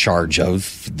were in charge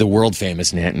of the world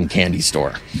famous Nanton candy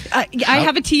store. I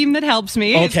have a team that helps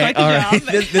me. Okay, it's quite the all right. job.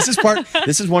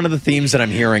 This is one of the themes that I'm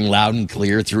hearing loud and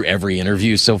clear through every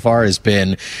interview so far, has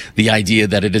been the idea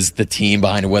that it is the team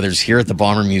behind it, whether it's here at the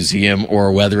Bomber Museum,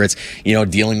 or whether it's,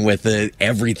 dealing with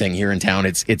everything here in town,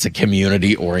 it's a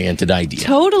community-oriented idea.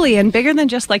 Totally, and bigger than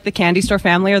just like the candy store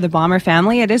family or the Bomber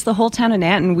family, it is the whole town of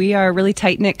Nanton. We are a really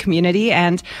tight-knit community,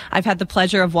 and I've had the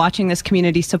pleasure of watching this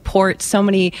community support so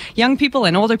many young people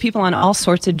and older people on all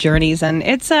sorts of journeys, and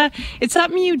it's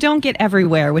something you don't get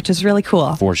everywhere, which is really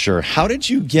cool. For sure. How did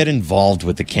you get involved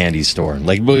with the candy store?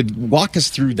 Like, walk us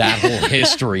through that whole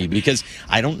history, because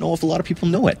I don't know if a lot of people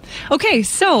know it. Okay,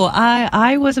 so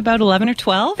I was about 11 or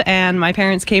 12, and my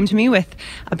parents came to me with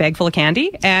a bag full of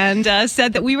candy and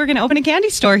said that we were going to open a candy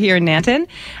store here in Nanton.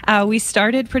 We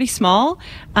started pretty small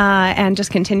and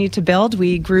just continued to build.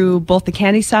 We grew both the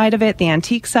candy side of it, the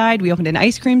antique side. We opened an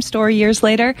ice cream store years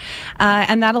later,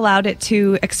 and that allowed it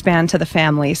to expand to the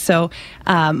family. So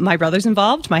my brother's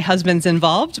involved, my husband's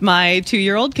involved, my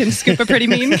 2-year-old can scoop a pretty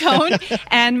mean cone,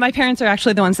 and my parents are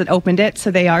actually the ones that opened it,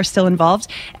 so they are still involved.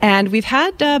 And we've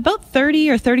had about 30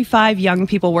 or 35 young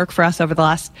people work for us over the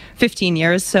last 15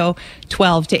 years, so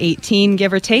 12 to 18,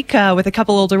 give or take, with a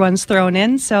couple older ones thrown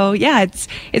in. So yeah,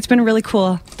 it's been a really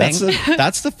cool thing.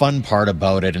 That's the fun part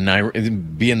about it. And I,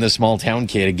 being the small town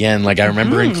kid again, like I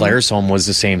remember in Claresholm was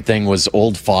the same thing, was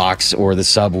Old Fox or the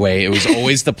Subway. It was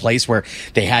always the place where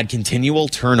they had continual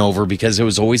turnover because it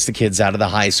was always the kids out of the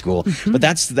high school. But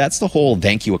that's the whole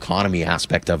thank you economy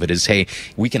aspect of it, is, hey,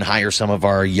 we can hire some of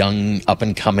our young up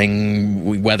and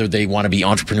coming, whether they want to be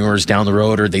entrepreneurs down the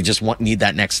road or they just need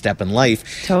that next step in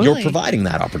life. Totally. You're providing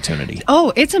that opportunity.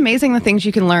 Oh, it's amazing the things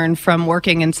you can learn from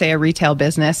working in, say, a retail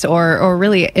business or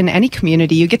really in any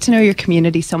community. You get to know your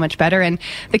community so much better, and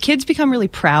the kids become really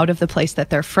proud of the place that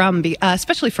they're from,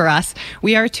 especially for us.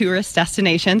 We are a tourist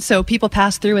destination, so people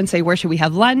pass through and say, where should we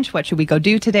have lunch? What should we go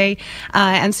do today?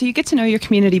 And so you get to know your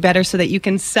community better so that you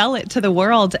can sell it to the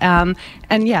world. And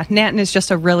yeah, Nanton is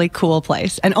just a really cool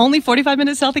place, and only 45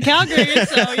 minutes south of Calgary,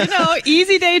 so,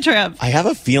 easy day trip. I have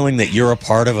a feeling that you're a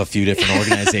part of a few different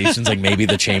organizations, like maybe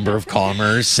the Chamber of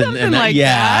Commerce, and like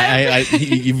that.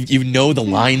 You know the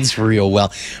lines real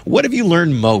well. What have you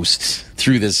learned most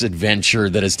through this adventure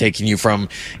that has taken you from,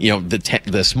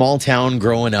 the small town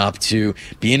growing up to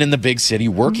being in the big city,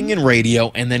 working in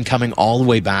radio, and then coming all the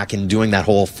way back and doing that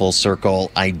whole full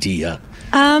circle idea?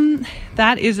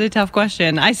 That is a tough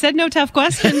question. I said no tough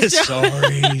questions.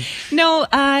 Sorry. No,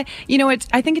 I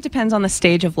think it depends on the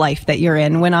stage of life that you're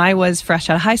in. When I was fresh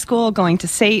out of high school, going to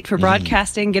SAIT for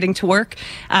broadcasting, getting to work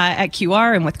at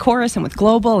QR and with Chorus and with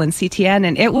Global and CTN,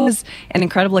 and it was an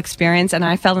incredible experience, and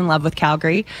I fell in love with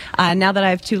Calgary. Now that I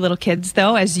have 2 little kids,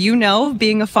 though, as you know,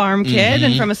 being a farm kid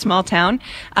and from a small town,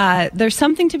 there's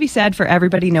something to be said for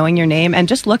everybody knowing your name and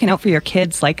just looking out for your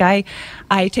kids. Like I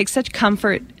take such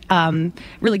comfort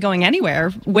really going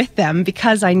anywhere with them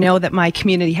because I know that my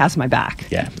community has my back.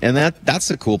 Yeah, and that's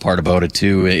the cool part about it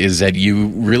too, is that you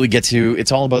really get to,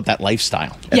 it's all about that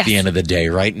lifestyle at the end of the day,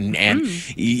 right? And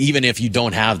even if you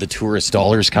don't have the tourist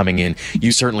dollars coming in,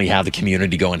 you certainly have the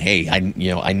community going, hey,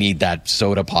 I need that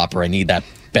soda pop, or I need that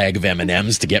bag of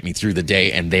M&Ms to get me through the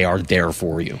day, and they are there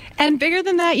for you. And bigger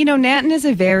than that, Nanton is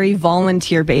a very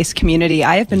volunteer-based community.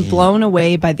 I have been blown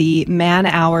away by the man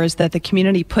hours that the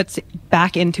community puts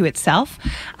back into itself.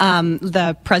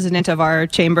 The president of our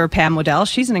chamber, Pam Waddell,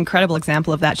 she's an incredible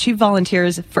example of that. She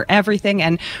volunteers for everything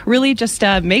and really just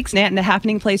makes Nanton a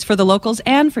happening place for the locals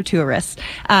and for tourists.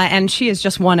 And she is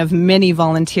just one of many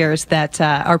volunteers that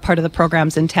are part of the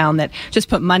programs in town that just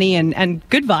put money and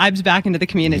good vibes back into the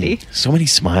community. So many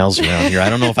smiles around here. I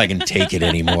don't know if I can take it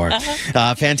anymore.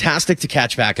 Fantastic to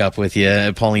catch back up with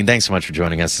you. Pauline, thanks so much for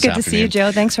joining us this afternoon. Good to see you,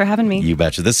 Joe. Thanks for having me. You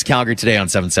betcha. This is Calgary Today on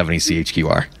 770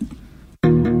 CHQR.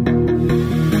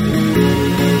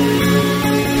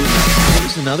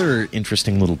 Another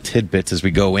interesting little tidbit as we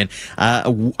go in.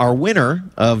 Our winner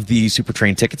of the Super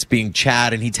Train tickets being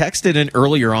Chad, and he texted in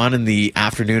earlier on in the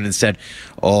afternoon and said,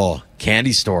 "Oh,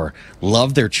 candy store,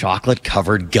 love their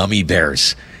chocolate-covered gummy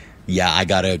bears." Yeah, I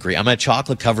gotta agree. I'm a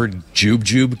chocolate-covered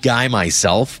Jube guy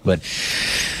myself, but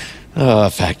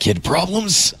fat kid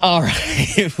problems. All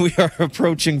right, we are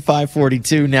approaching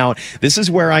 5:42 now. This is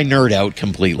where I nerd out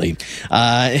completely.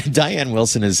 Diane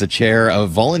Wilson is the chair of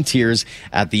volunteers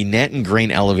at the Nanton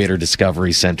Grain Elevator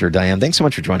Discovery Center. Diane, thanks so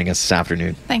much for joining us this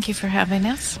afternoon. Thank you for having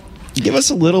us. Give us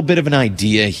a little bit of an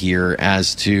idea here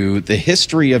as to the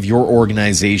history of your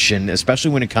organization,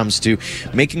 especially when it comes to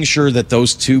making sure that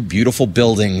those 2 beautiful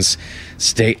buildings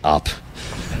stay up.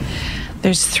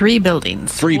 There's 3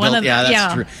 buildings. 3 buildings. Yeah,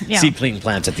 that's true. Yeah. Seaplane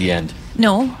plants at the end.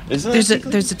 No, there's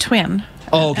a twin.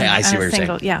 Oh, okay. I see what you're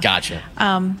saying. Yeah. Gotcha.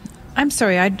 I'm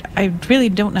sorry. I really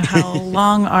don't know how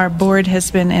long our board has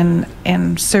been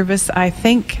in service. I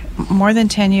think more than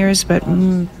 10 years, but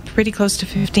pretty close to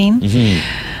 15.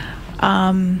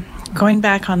 going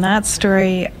back on that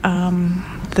story,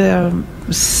 the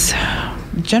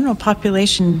general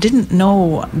population didn't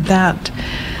know that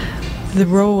the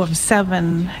row of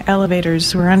 7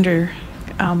 elevators were under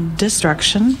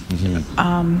destruction.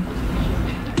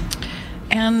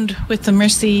 And with the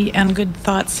mercy and good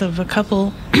thoughts of a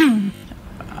couple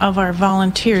of our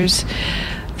volunteers,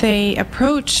 they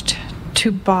approached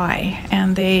to buy,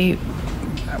 and they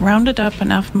rounded up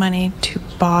enough money to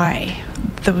buy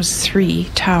those 3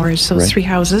 towers, those 3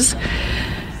 houses,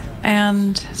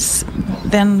 and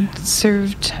then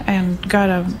served and got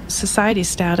a society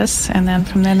status. And then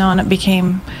from then on, it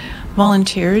became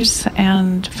volunteers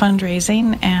and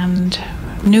fundraising and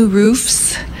new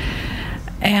roofs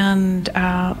and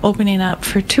opening up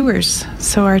for tours.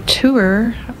 So our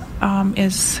tour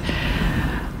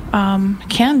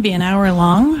can be an hour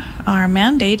long. Our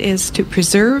mandate is to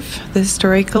preserve the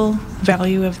historical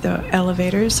value of the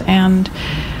elevators and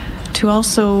to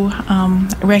also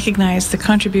recognize the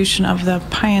contribution of the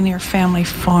pioneer family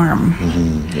farmer,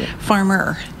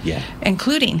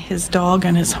 including his dog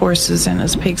and his horses and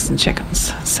his pigs and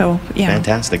chickens. So,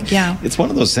 fantastic. Yeah, it's one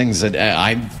of those things that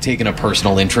I've taken a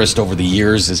personal interest over the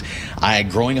years. Is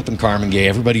growing up in Carmangay,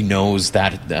 everybody knows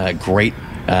that great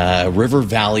river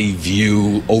valley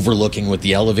view overlooking with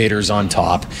the elevators on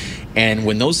top. And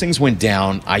when those things went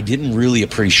down, I didn't really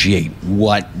appreciate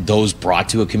what those brought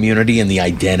to a community and the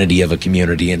identity of a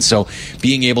community. And so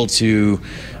being able to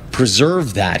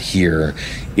preserve that here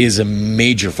is a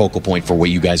major focal point for what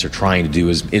you guys are trying to do,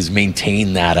 is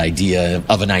maintain that idea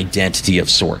of an identity of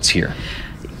sorts here.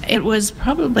 It was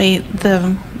probably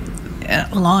the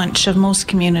launch of most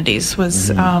communities was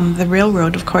the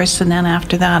railroad, of course, and then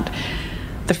after that,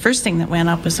 the first thing that went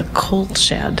up was a coal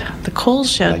shed. The coal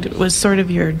shed was sort of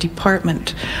your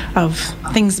department of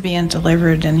things being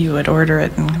delivered, and you would order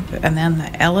it. And then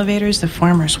the elevators, the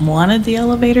farmers wanted the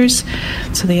elevators.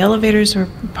 So the elevators were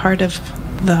part of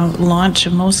the launch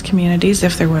of most communities.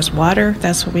 If there was water,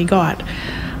 that's what we got.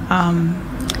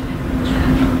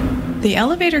 The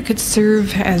elevator could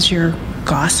serve as your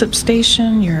gossip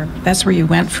station. That's where you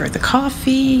went for the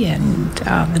coffee and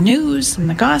the news and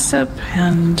the gossip,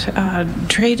 and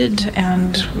traded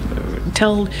and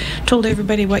told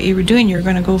everybody what you were doing. You were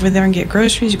going to go over there and get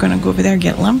groceries. You're going to go over there and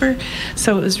get lumber.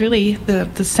 So it was really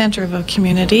the center of a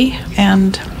community,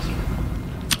 and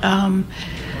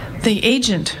the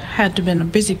agent had to have been a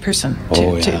busy person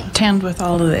to tend with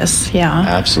all of this. Yeah,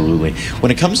 absolutely.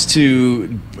 When it comes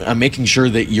to making sure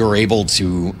that you're able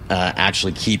to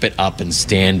actually keep it up and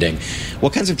standing,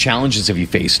 what kinds of challenges have you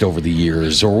faced over the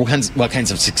years, or what kinds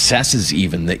of successes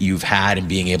even that you've had in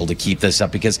being able to keep this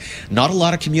up? Because not a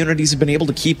lot of communities have been able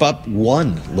to keep up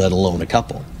one, let alone a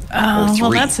couple. Well,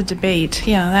 that's a debate.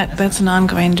 Yeah, that's an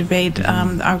ongoing debate.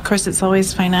 Of course, it's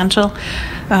always financial.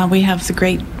 We have the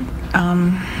great...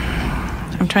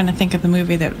 I'm trying to think of the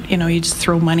movie that, you just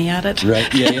throw money at it.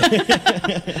 Right,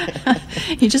 yeah.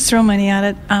 You just throw money at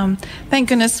it. Thank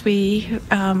goodness we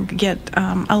get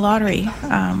a lottery,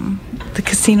 the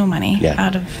casino money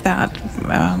out of that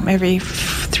every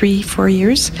 3-4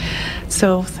 years.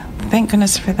 So thank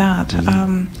goodness for that.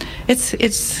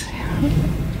 It's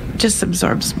just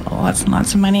absorbs lots and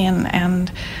lots of money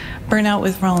and burnout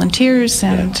with volunteers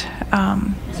and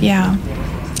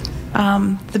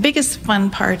the biggest fun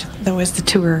part, though, is the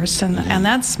tours, and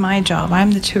that's my job.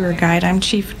 I'm the tour guide. I'm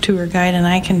chief tour guide, and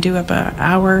I can do up an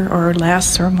hour or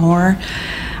less or more.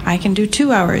 I can do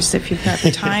 2 hours if you've got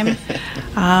the time.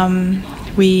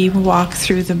 We walk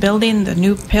through the building, the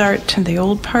new part and the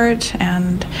old part,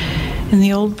 and in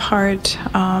the old part,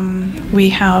 we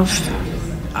have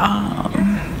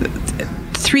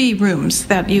 3 rooms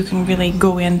that you can really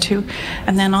go into,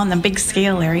 and then on the big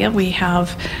scale area, we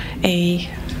have a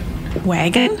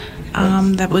wagon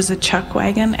that was a chuck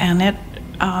wagon, and it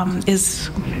is,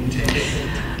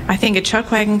 I think, a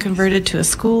chuck wagon converted to a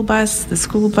school bus. The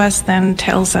school bus then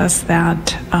tells us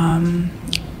that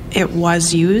it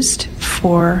was used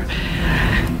for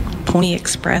Pony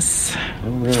Express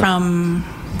from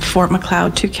Fort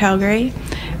McLeod to Calgary,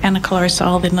 and of course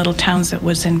all the little towns that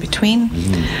was in between.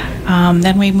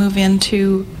 Then we move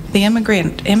into the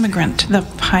immigrant, the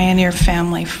pioneer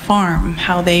family farm,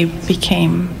 how they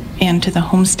became into the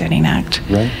Homesteading Act.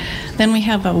 Right. Then we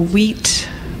have a wheat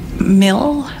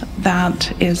mill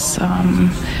that is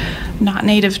not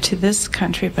native to this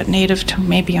country, but native to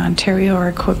maybe Ontario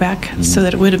or Quebec, so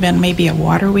that it would have been maybe a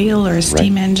water wheel or a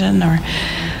steam engine.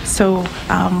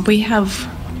 We have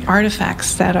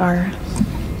artifacts that are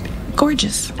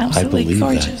gorgeous. Absolutely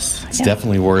gorgeous. It's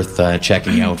definitely worth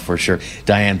checking out for sure.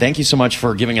 Diane, thank you so much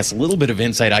for giving us a little bit of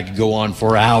insight. I could go on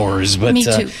for hours, but me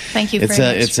too. Thank you.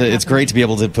 It's great to be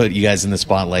able to put you guys in the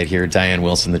spotlight here. Diane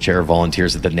Wilson, the chair of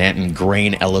volunteers at the Nanton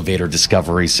Grain Elevator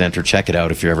Discovery Center. Check it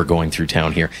out if you're ever going through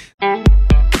town here.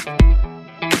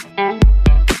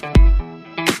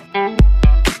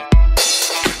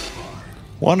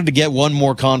 Wanted to get one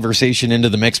more conversation into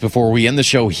the mix before we end the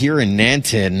show here in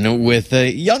Nanton with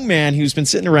a young man who's been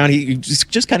sitting around. He was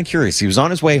just kind of curious. He was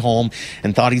on his way home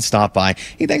and thought he'd stop by.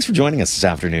 Hey, thanks for joining us this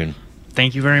afternoon.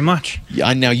 Thank you very much.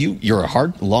 Yeah, now you're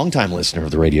a long-time listener of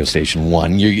the radio station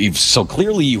One. So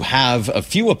clearly you have a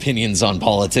few opinions on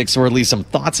politics, or at least some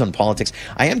thoughts on politics.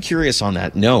 I am curious on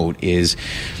that note is,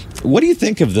 what do you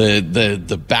think of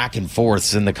the back and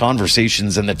forths and the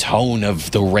conversations and the tone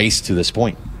of the race to this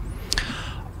point?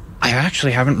 I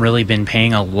actually haven't really been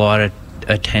paying a lot of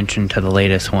attention to the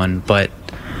latest one, but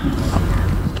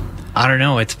I don't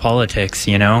know. It's politics,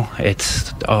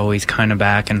 It's always kind of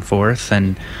back and forth,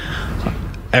 and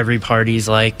every party's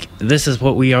like, this is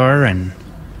what we are, and,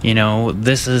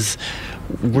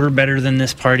 we're better than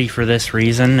this party for this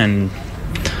reason, and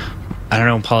I don't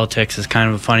know, politics is kind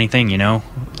of a funny thing,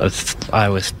 I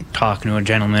was talking to a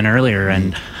gentleman earlier,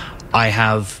 and I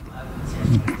have,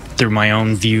 through my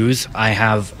own views,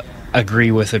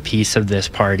 agree with a piece of this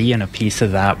party and a piece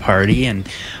of that party, and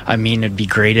I mean, it'd be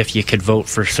great if you could vote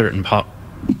for certain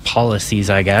policies,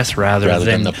 I guess, rather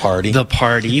than the party. But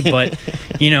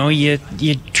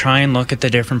you try and look at the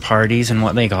different parties and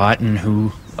what they got and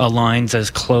who aligns as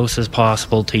close as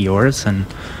possible to yours, and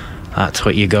that's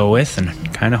what you go with,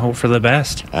 and kind of hope for the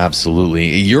best.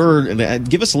 Absolutely.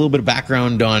 Give us a little bit of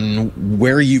background on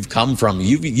where you've come from.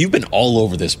 You've been all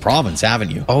over this province,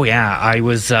 haven't you? Oh yeah, I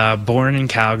was born in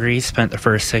Calgary, spent the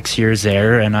first 6 years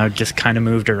there, and I've just kind of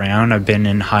moved around. I've been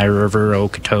in High River,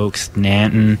 Okotoks,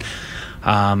 Nanton.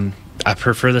 I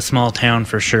prefer the small town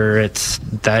for sure. It's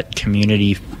that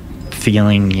community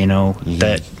feeling,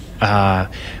 that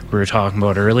we were talking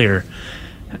about earlier.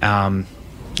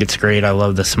 It's great. I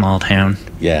love the small town.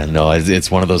 Yeah, no,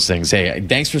 it's one of those things. Hey,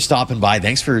 thanks for stopping by.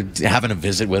 Thanks for having a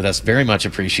visit with us. Very much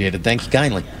appreciated. Thank you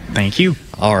kindly. Thank you.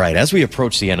 All right, as we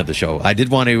approach the end of the show, I did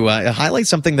want to highlight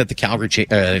something that the Calgary,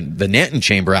 the Nanton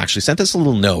Chamber actually sent us a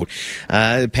little note.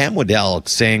 Pam Waddell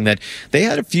saying that they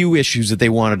had a few issues that they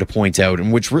wanted to point out,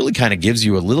 and which really kind of gives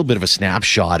you a little bit of a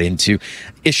snapshot into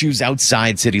issues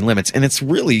outside city limits. And it's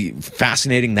really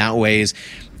fascinating that way. Is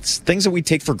things that we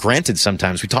take for granted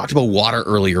sometimes. We talked about water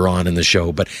earlier on in the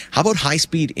show, but how about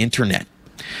high-speed internet?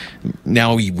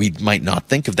 Now, we might not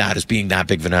think of that as being that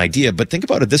big of an idea, but think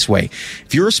about it this way.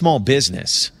 If you're a small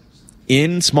business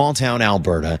in small town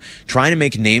Alberta, trying to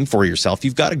make a name for yourself,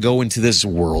 you've got to go into this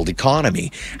world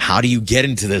economy. How do you get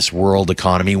into this world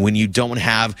economy when you don't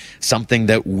have something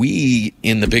that we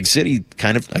in the big city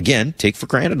kind of, again, take for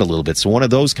granted a little bit? So one of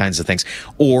those kinds of things,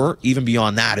 or even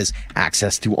beyond that, is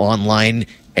access to online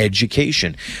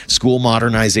education. School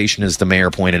modernization, as the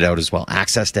mayor pointed out as well.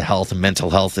 Access to health and mental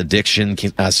health, addiction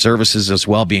services as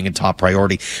well being a top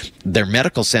priority. Their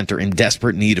medical center in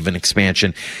desperate need of an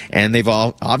expansion. And they've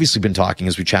all obviously been talking,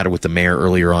 as we chatted with the mayor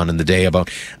earlier on in the day,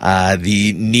 about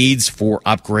the needs for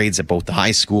upgrades at both the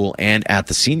high school and at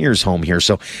the seniors home here.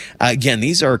 So again,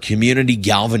 these are community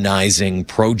galvanizing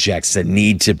projects that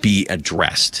need to be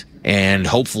addressed. And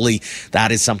hopefully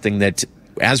that is something that,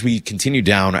 as we continue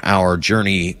down our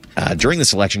journey during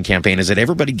this election campaign, is that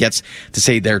everybody gets to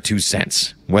say their 2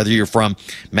 cents. Whether you're from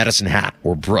Medicine Hat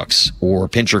or Brooks or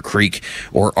Pincher Creek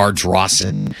or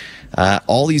Ardrossan,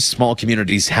 all these small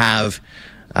communities have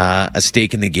a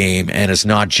stake in the game, and it's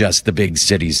not just the big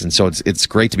cities. And so it's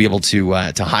great to be able to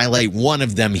highlight one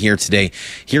of them here today,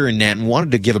 here in Nanton.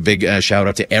 Wanted to give a big shout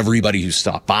out to everybody who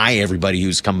stopped by, everybody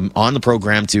who's come on the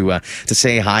program to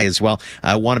say hi as well.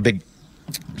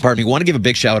 Want to give a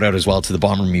big shout out as well to the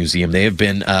Bomber Museum. They have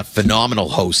been phenomenal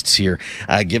hosts here,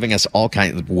 giving us all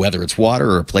kinds of, whether it's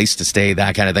water or a place to stay,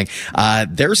 that kind of thing.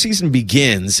 Their season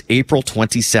begins April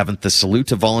 27th, the salute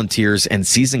to volunteers and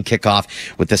season kickoff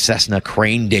with the Cessna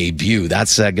Crane debut.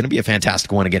 That's going to be a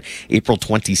fantastic one again, April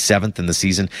 27th, and the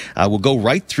season will go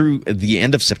right through the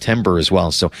end of September as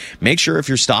well. So make sure if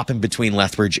you're stopping between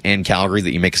Lethbridge and Calgary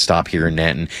that you make a stop here in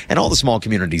Nanton, and all the small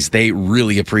communities. They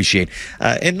really appreciate,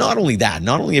 and not only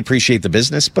appreciate the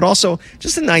business, but also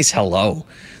just a nice hello.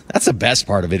 That's the best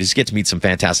part of it, is you get to meet some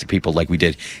fantastic people like we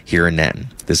did here in Nanton.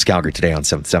 This is Calgary Today on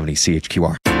 770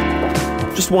 CHQR.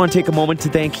 Just want to take a moment to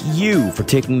thank you for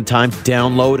taking the time to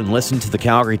download and listen to the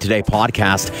Calgary Today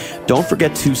podcast. Don't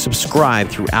forget to subscribe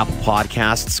through Apple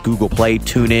Podcasts, Google Play,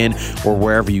 TuneIn, or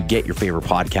wherever you get your favorite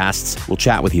podcasts. We'll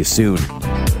chat with you soon.